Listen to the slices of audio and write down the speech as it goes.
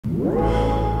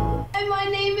And my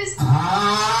name is... Instead,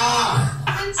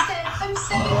 I'm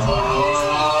 17 years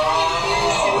old and I'm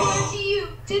very similar to you.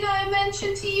 Did I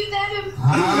mention to you that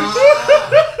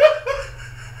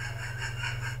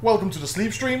Welcome to the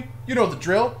sleep stream. You know the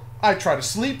drill. I try to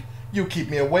sleep, you keep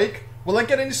me awake. Will I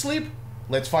get any sleep?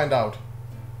 Let's find out.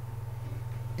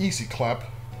 Easy clap.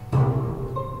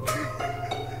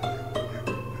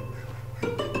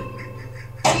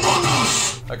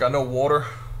 I got no water.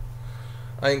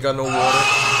 I ain't got no water.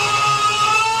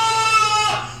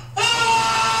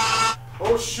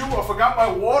 Oh shoot, I forgot my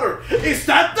water. Is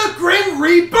that the Grim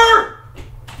Reaper?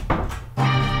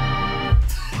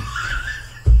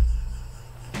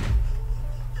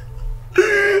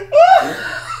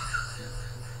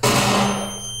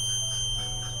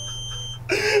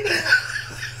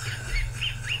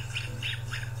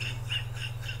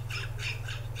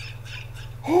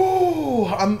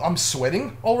 I'm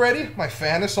sweating already. My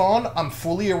fan is on. I'm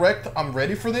fully erect. I'm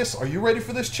ready for this. Are you ready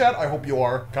for this, chat? I hope you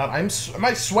are. God, am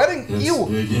I sweating? It's Ew.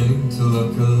 beginning to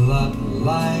look a lot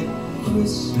like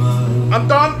Christmas. I'm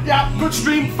done. Yeah, good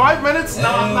stream. 5 minutes.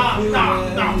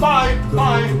 Nah. Bye.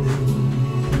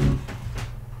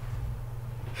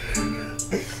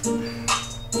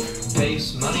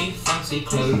 Base money, fancy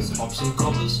clothes, hops and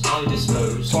coppers I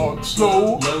dispose. Talk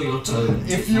slow. Lower your tone.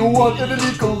 If you want an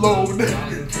illegal loan.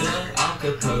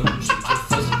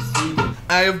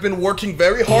 I have been working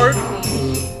very hard.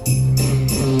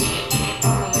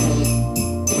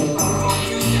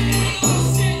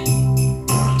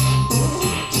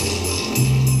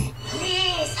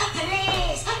 Please,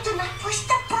 do not push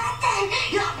the button.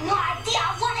 You have no idea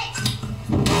what it...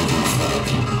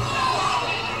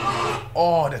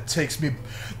 Oh, that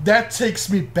takes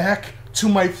me back to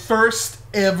my first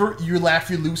ever You Laugh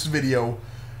You Lose video.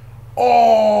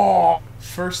 Oh,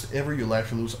 first ever You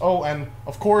Laugh You Lose. Oh, and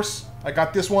of course, I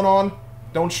got this one on.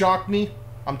 Don't shock me.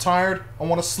 I'm tired. I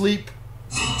want to sleep.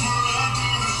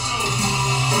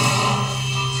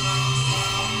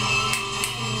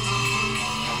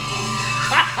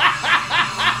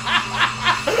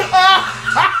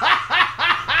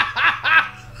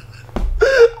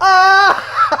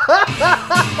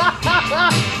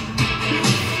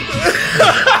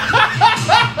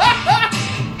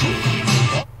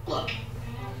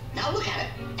 Look at it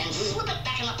and slip it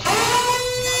back in the pocket.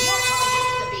 Now you're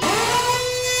supposed to be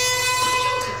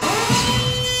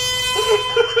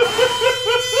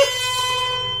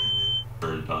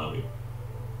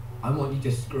I want you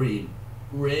to scream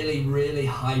really, really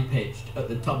high pitched at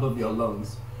the top of your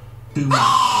lungs.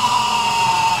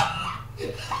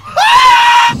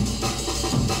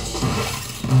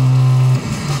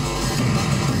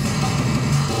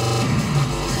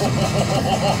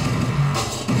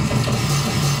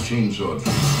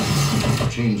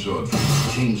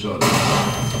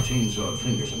 Chainsaw,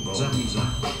 fingers and bones. Zappy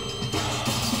zap.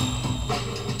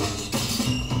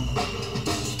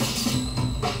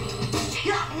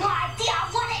 You have no idea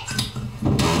what it...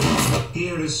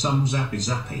 Here is some zappy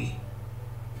zappy.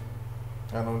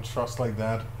 I don't trust like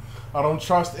that. I don't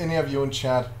trust any of you in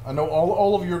chat. I know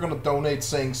all of you are gonna donate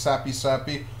saying sappy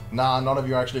sappy. Nah, none of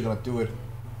you are actually gonna do it.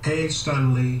 Hey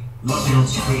Stanley, love your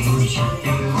streams. Here's a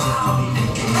funny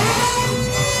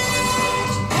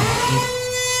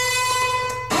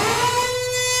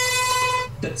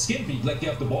that skin bead, like you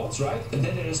have the balls, right? And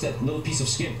then there is that little piece of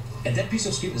skin. And that piece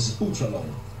of skin is ultra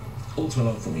long. Ultra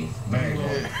long for me. Very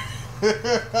long.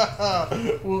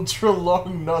 Ultra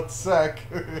long nutsack.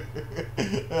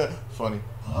 Funny.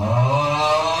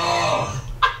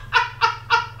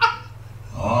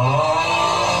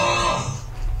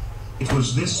 It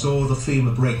was this or the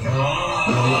femur breaker.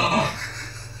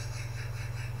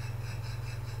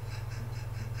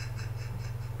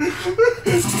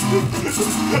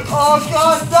 Oh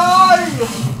god, die!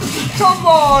 Come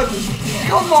on,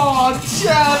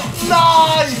 chat,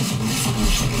 die!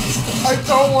 I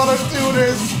don't want to do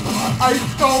this. I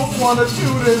don't want to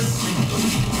do this.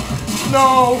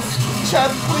 No,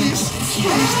 chat, please,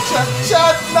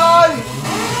 chat, die!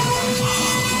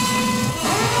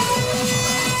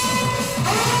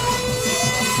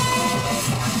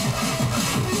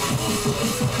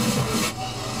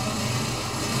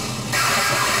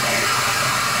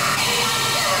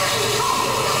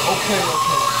 Okay.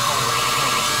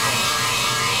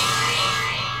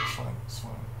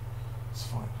 It's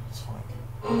fine.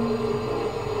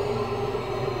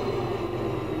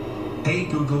 Hey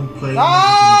Google, play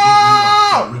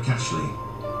Rick Ashley.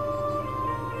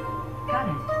 Got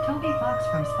it. Toby Fox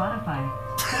from Spotify.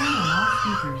 Playing on all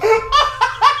speakers.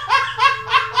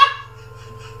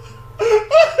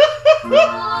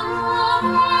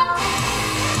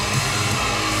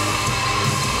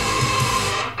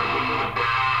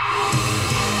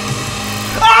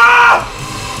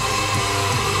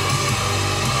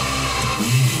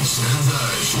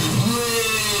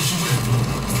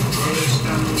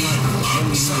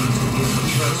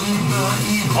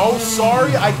 Oh,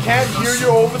 sorry, I can't hear you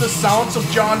over the sounds of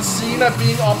John Cena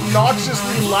being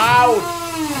obnoxiously loud.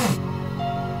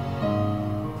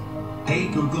 Hey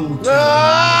Google.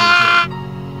 Ah!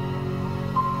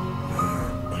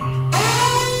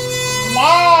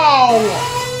 Wow!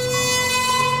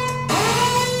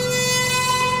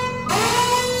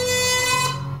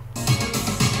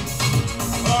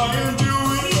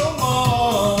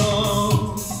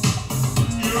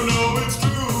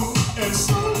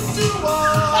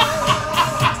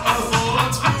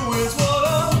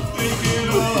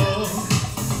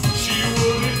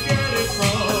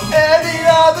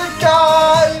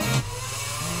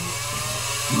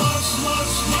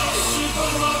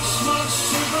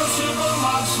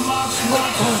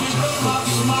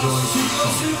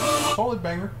 Solid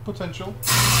banger potential.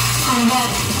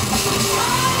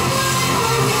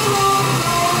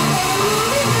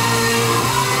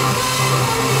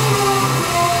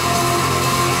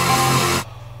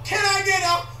 Can I get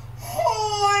a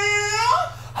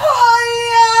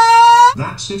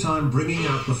That's it, I'm bringing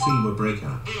out the femur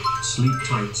breaker. Sleep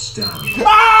tight, Stan.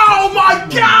 Oh my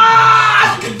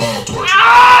god! Fucking ball torture.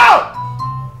 Ah!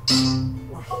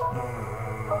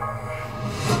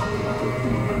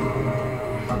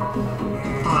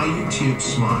 Hi, YouTube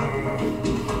smile.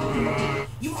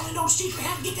 You wanna know the secret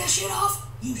how to get that shit off?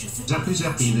 Use your finger. Zappy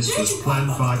Zappy, this was planned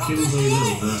by Kimberly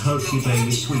Lil, the Hokey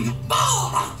Baby Sweet. And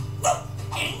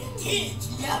the kids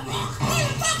love it.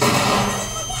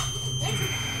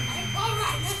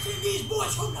 Alright, let's send these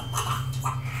boys home to mama.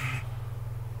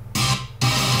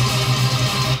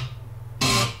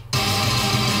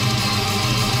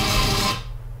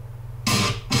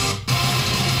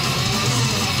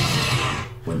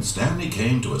 When Stanley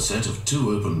came to a set of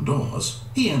 2 open doors,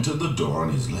 he entered the door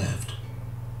on his left.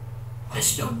 It's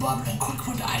still bubbling. Quick,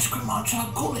 put the ice cream on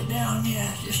top. Cool it down.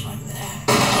 Yeah, just like that.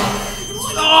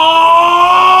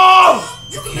 Oh!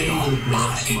 You can Hey, get all good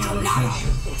girl, smile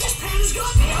attention. This pan is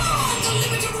gone beyond the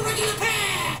limits of a regular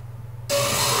pan.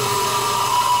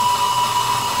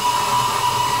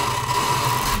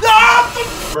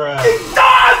 Bruh. He's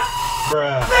done!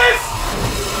 Bruh. This!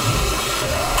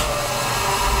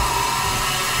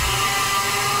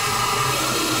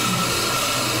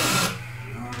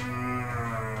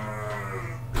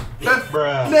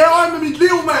 Bruh. Now I'm gonna be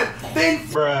little man. Then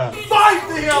fight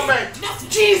the hell man.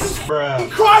 Jesus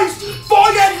Christ!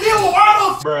 Forget little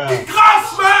Adolf! In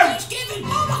class man!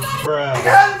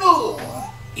 Cannibal!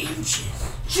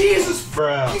 Jesus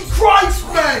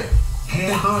Christ man!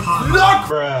 Look!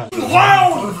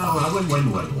 Loud!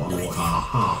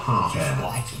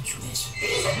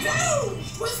 He's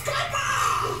approved with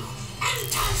Pepper!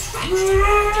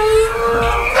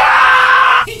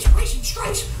 Inspiration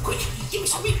strikes! Quick, give me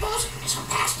some meatballs and some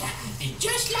pasta. And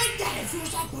just like that, it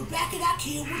feels like we're back at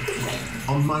Ikea with the pen.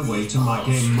 On my way to my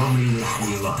game, Mommy with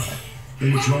me live.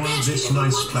 Enjoy this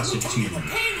nice classic tune.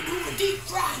 Deep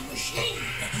frying machine.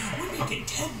 We're making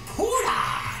tempura.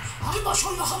 I'm gonna show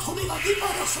you how to make a deep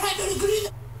fried green.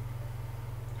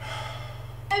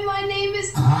 And my name is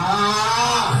Instead,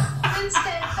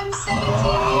 I'm 17 years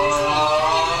old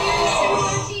and I'm very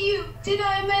similar to you. Did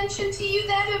I mention to you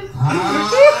that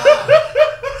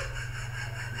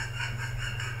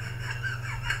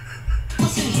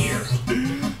Listen here.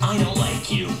 I don't like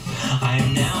you. I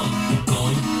am now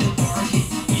going to bark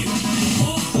at you.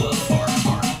 Woof, woof, bark,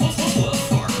 bark. Woof, woof,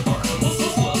 bark, bark. Woof,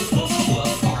 woof, woof,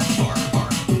 woof, bark, bark,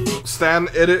 bark. Stan,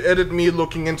 edit me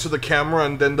looking into the camera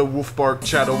and then the woof bark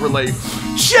chat overlay.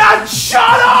 Chat,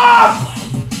 shut up!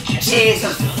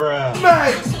 Jesus, man!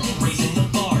 Raising the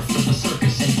bar for the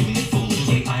circus and giving it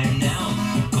foolishly. I am now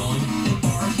going to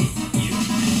bark at you.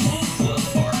 Woof,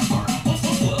 woof, bark, bark. Woof,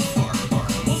 woof, bark, bark.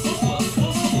 Woof, woof,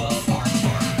 woof, woof, bark,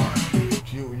 bark,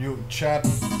 bark. You chat.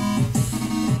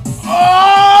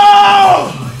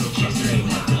 Oh!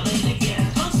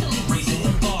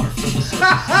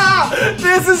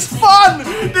 This is fun!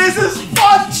 This is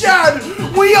fun, Chad!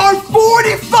 We are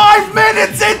 45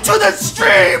 minutes into the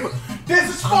stream! This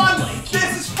is fun!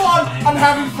 This is fun! I'm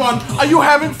having fun! Are you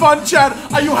having fun, Chad?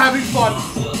 Are you having fun?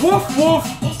 Woof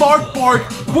woof, bark bark,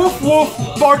 woof woof,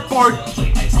 bark bark.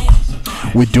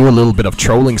 We do a little bit of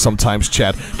trolling sometimes,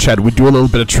 Chad. Chad, we do a little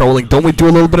bit of trolling. Don't we do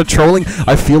a little bit of trolling?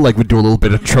 I feel like we do a little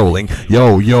bit of trolling.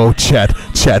 Yo, Chad,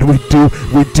 we do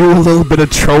a little bit of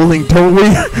trolling, don't we?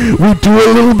 We do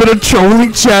a little bit of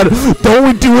trolling, Chad. Don't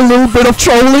we do a little bit of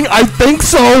trolling? I think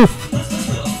so.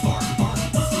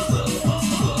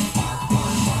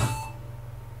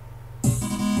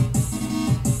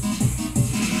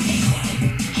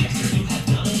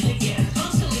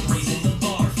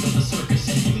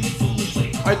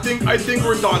 I think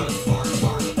we're done.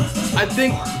 I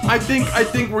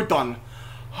think we're done.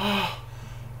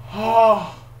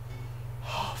 Oh,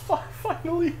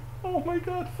 finally. Oh my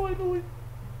god, finally.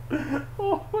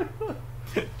 Oh my god.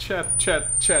 Chat,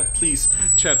 please.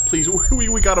 Chat, please.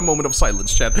 We got a moment of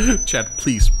silence, chat. Chat,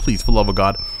 please, for love of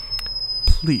God.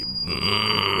 Please.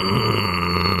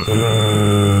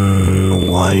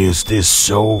 Why is this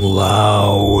so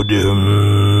loud?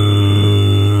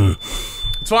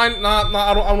 It's fine. Nah,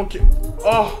 I don't care.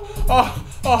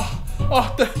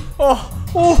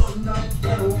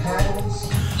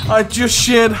 I just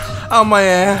shit on my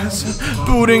ass,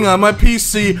 booting on my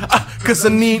PC, cause I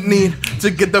need to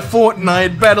get the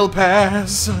Fortnite battle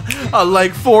pass. I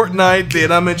like Fortnite,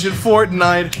 did I mention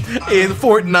Fortnite? In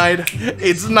Fortnite,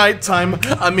 it's nighttime.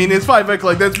 I mean, it's 5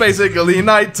 o'clock, that's basically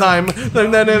nighttime.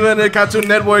 Cartoon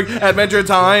Network, Adventure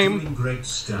Time.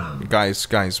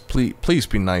 Guys, please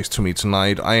be nice to me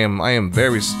tonight. I am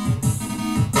very...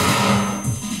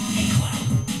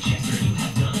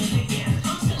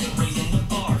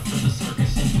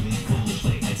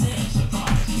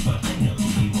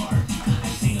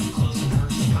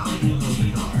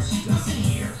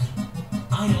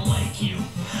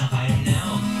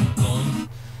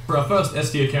 For our first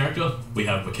S tier character, we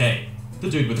have McKay, the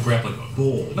dude with the grappling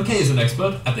hook. McKay is an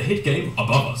expert at the hit game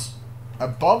Above Us.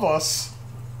 Above Us?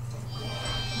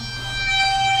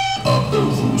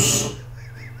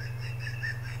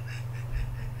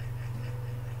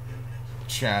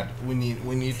 Chad, we need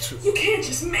to... You can't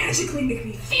just magically make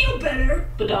me feel better.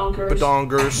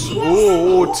 Badongers.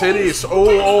 Ooh, titties.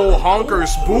 Oh,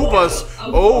 honkers. Boobas.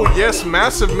 Oh, yes,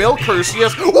 massive milkers.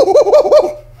 Yes.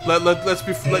 Let's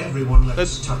be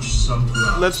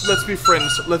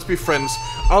friends. Let's be friends.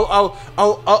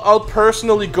 I'll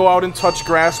personally go out and touch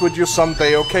grass with you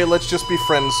someday. Okay, let's just be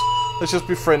friends. Let's just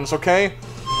be friends. Okay.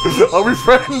 Are we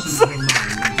friends?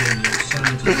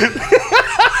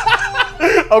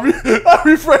 Are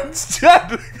we friends,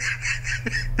 Chad?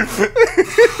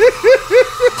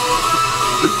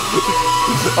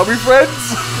 Are we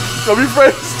friends? Are we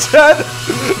friends, Chad?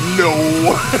 No.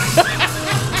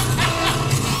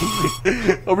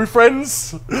 Are we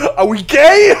friends? Are we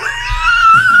gay?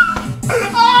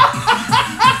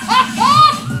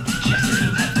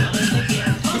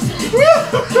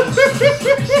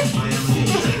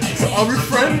 Are we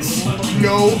friends?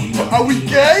 No. Are we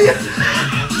gay?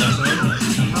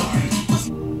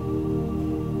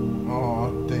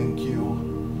 Oh, thank you.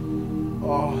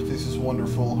 Oh, this is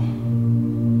wonderful.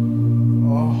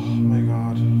 Oh my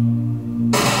god.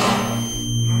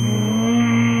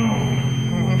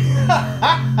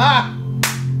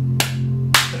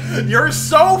 You're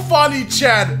so funny,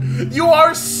 Chad. You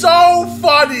are so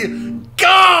funny.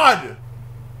 God.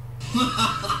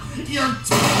 You're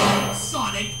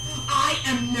Sonic. I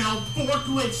am now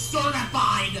forklift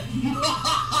certified.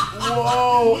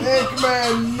 Whoa,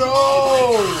 Eggman, no.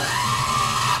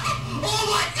 Oh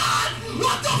my god!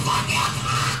 What the fuck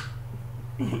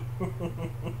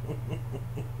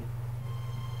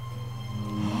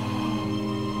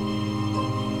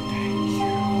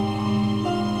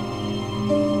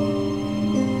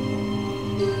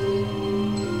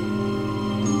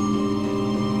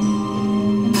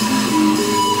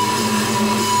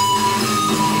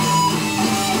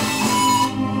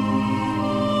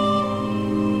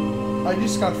I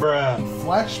just got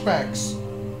flashbacks.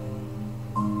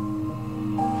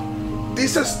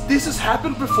 This has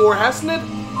happened before, hasn't it?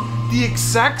 The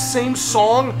exact same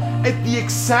song at the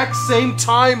exact same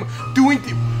time, doing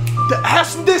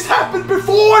hasn't this happened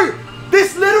before?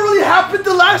 This literally happened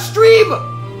the last stream.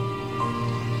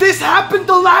 This happened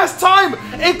the last time.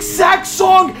 Exact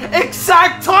song,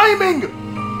 exact timing,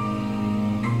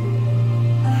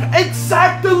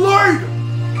 exact alert.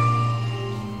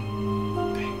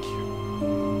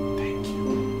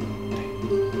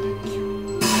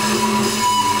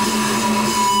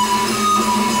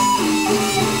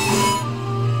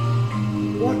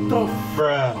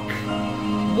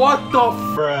 What the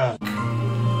frick?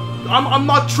 I'm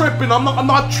not tripping. I'm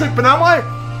not tripping, am I?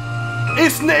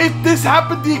 If this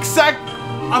happened the exact...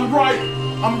 I'm right.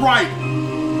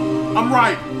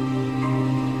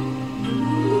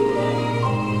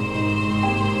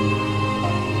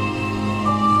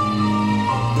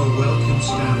 You're welcome,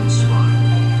 Stan and Smile.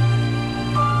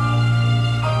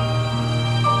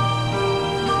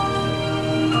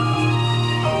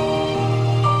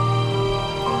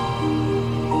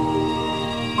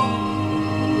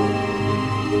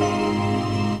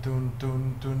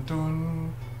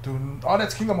 Oh,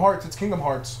 that's Kingdom Hearts. It's Kingdom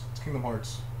Hearts.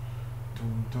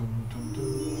 Dun, dun, dun,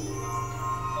 dun.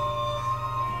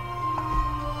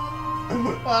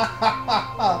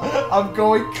 I'm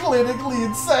going clinically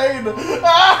insane.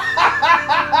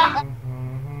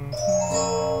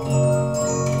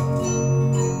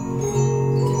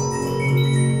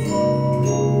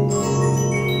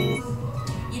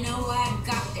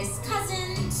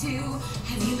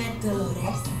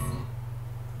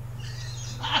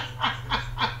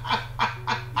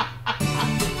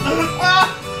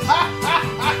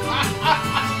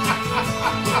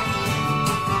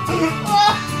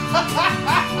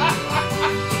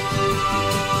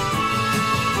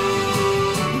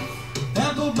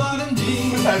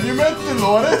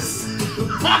 Dolores.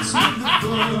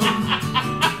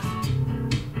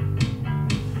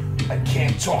 I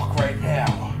can't talk right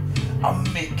now.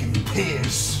 I'm making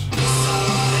piss.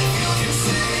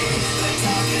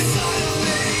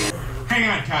 Hang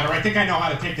on, Carter. I think I know how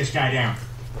to take this guy down.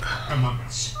 Come on.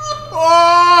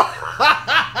 Oh!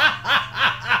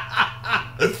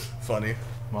 Funny.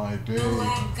 My babe. Oh,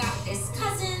 I got this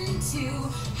cousin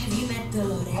too. Have you met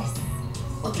Dolores?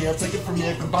 Okay, I'll take it from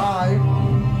here. Goodbye.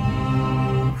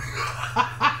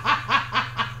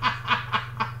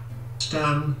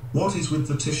 Stan, what is with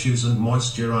the tissues and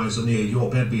moisturizer near your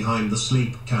bed behind the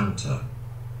sleep counter?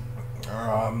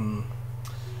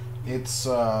 It's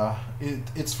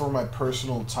for my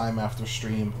personal time after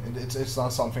stream. It's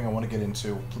not something I want to get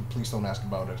into. Please don't ask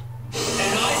about it.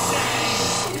 And I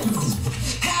say,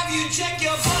 have you checked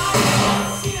your phone?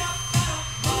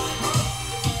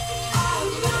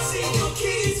 I've not seen your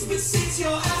keys, but since you're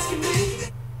asking me,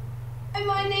 And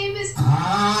my name is. look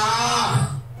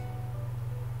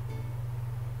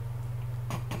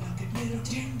at little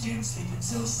Tim Tim sleeping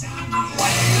so soundly.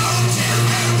 Wake up, Tim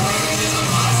Tim, Wayne is a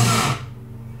monster.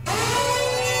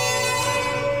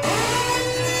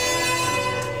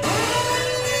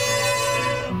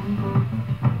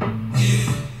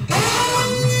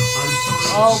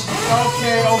 Oh,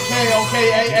 okay.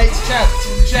 Hey,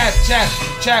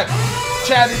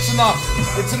 Chad, it's enough.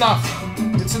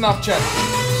 It's enough, Chad.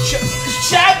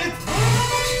 Chad!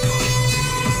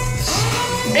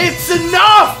 It's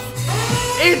enough!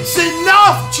 It's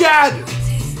enough, Chad!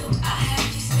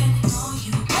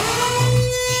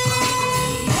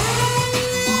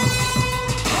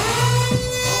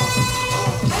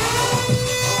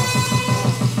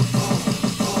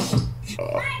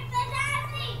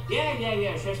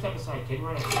 Yeah, sure, step aside, kid.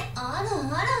 We're ready.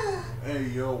 Anna. Hey,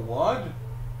 yo, what?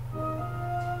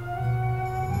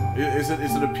 Is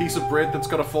it a piece of bread that's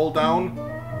gonna fall down?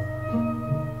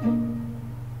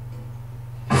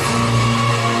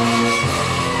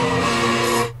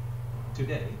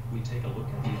 Today, we take a look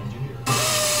at the engineer.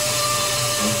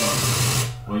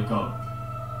 Wake up.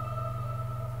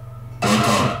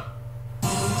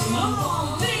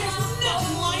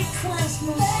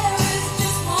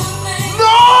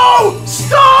 No!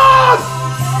 Stop!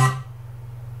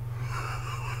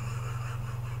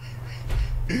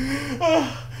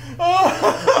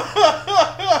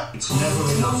 It's never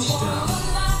enough, Stan.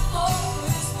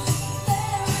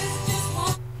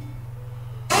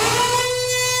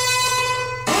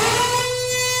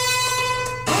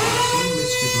 You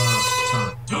missed it last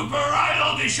time. Super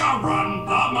idol, they shall run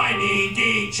the mighty D.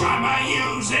 Chima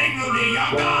using the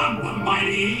young gun. The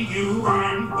mighty you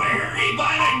run. Where he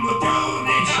biting with two.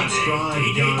 They Subscribe,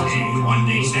 guys, and we one will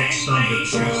day get sing some they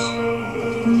shoot.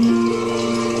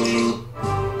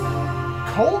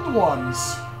 Cold ones.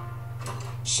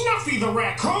 Snuffy the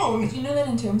raccoon! Do you know that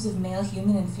in terms of male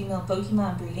human and female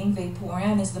Pokemon breeding,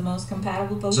 Vaporeon is the most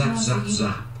compatible Pokemon Zap, for zap, humans?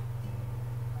 zap.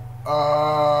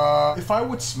 If I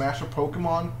would smash a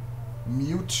Pokemon,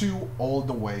 Mewtwo all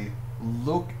the way.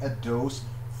 Look at those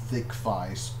thick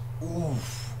thighs.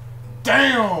 Oof.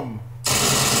 Damn!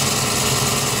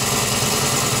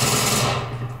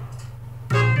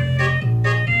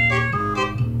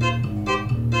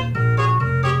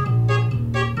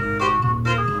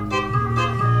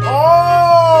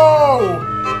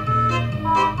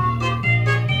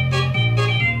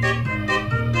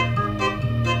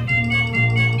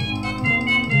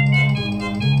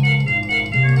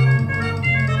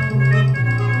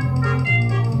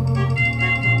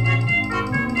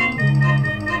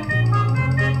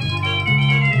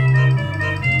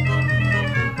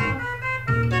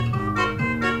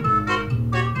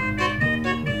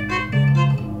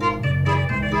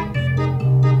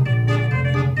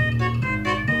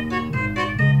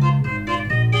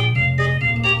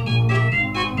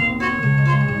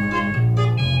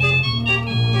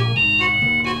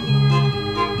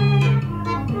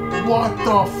 What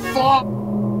the fuck?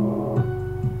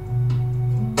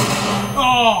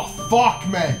 Oh, fuck,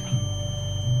 man.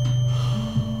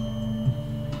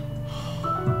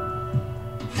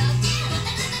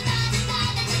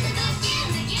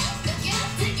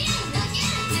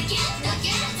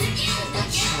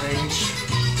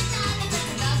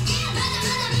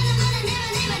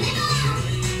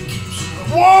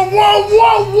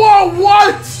 Whoa,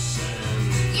 what?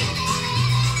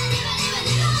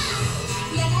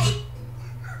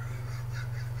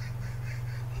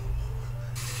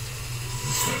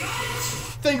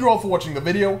 Thank you all for watching the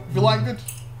video. If you liked it,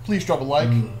 please drop a like.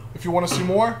 If you want to see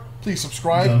more, please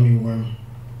subscribe. Gummy worm.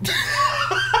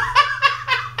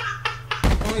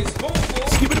 Oh, he's